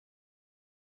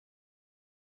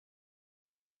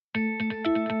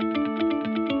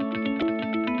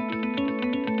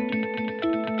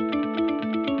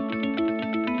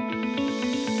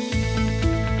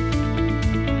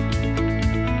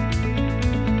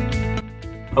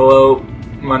Hello,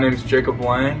 my name is Jacob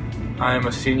Lang. I am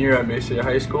a senior at Bay City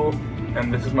High School,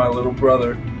 and this is my little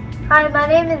brother. Hi, my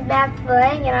name is Max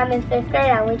Lang, and I'm in 5th grade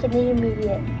at Lincoln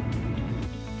Intermediate.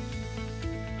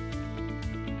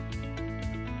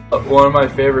 One of my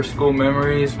favorite school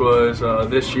memories was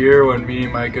this year when me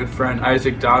and my good friend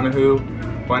Isaac Donahue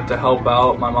went to help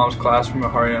out my mom's classroom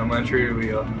at Harding Elementary.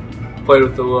 We played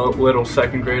with the little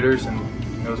second graders, and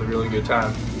it was a really good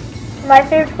time. My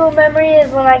favorite school memory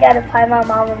is when I got to pie my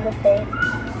mom in the face.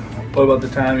 What about the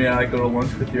time I go to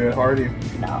lunch with you at Harding?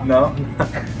 No. No?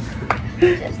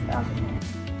 Just no.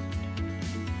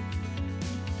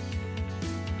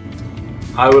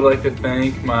 I would like to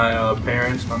thank my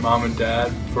parents, my mom and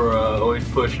dad, for always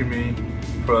pushing me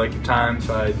for like the times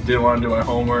I didn't want to do my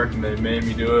homework and they made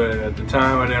me do it. And at the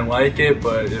time I didn't like it,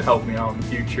 but it helped me out in the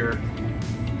future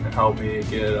and helped me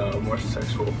get more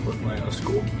successful with my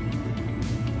school.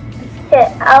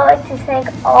 Okay, I would like to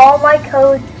thank all my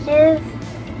coaches,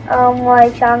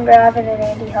 like Sean Gravin and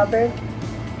Andy Hubbard.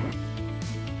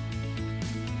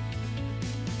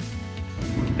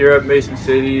 Here at Mason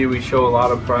City, we show a lot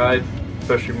of pride,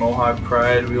 especially Mohawk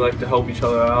pride. We like to help each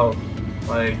other out.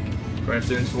 Like, for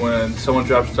instance, when someone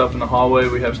drops stuff in the hallway,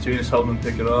 we have students help them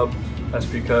pick it up. That's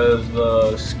because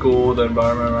the school, the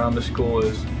environment around the school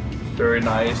is very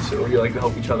nice, so we like to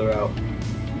help each other out.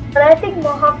 What I think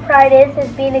Mohawk pride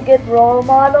is being a good role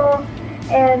model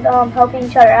and helping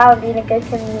each other out and being a good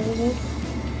community.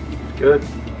 Good.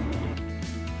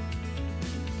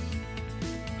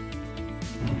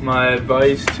 My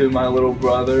advice to my little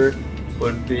brother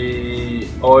would be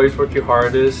always work your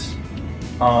hardest.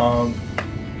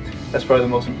 That's probably the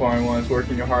most important one, is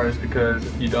working your hardest, because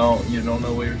if you don't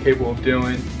know what you're capable of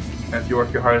doing. And if you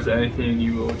work your hardest at anything,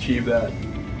 you will achieve that.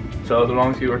 So as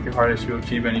long as you work your hardest, you'll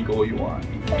achieve any goal you want.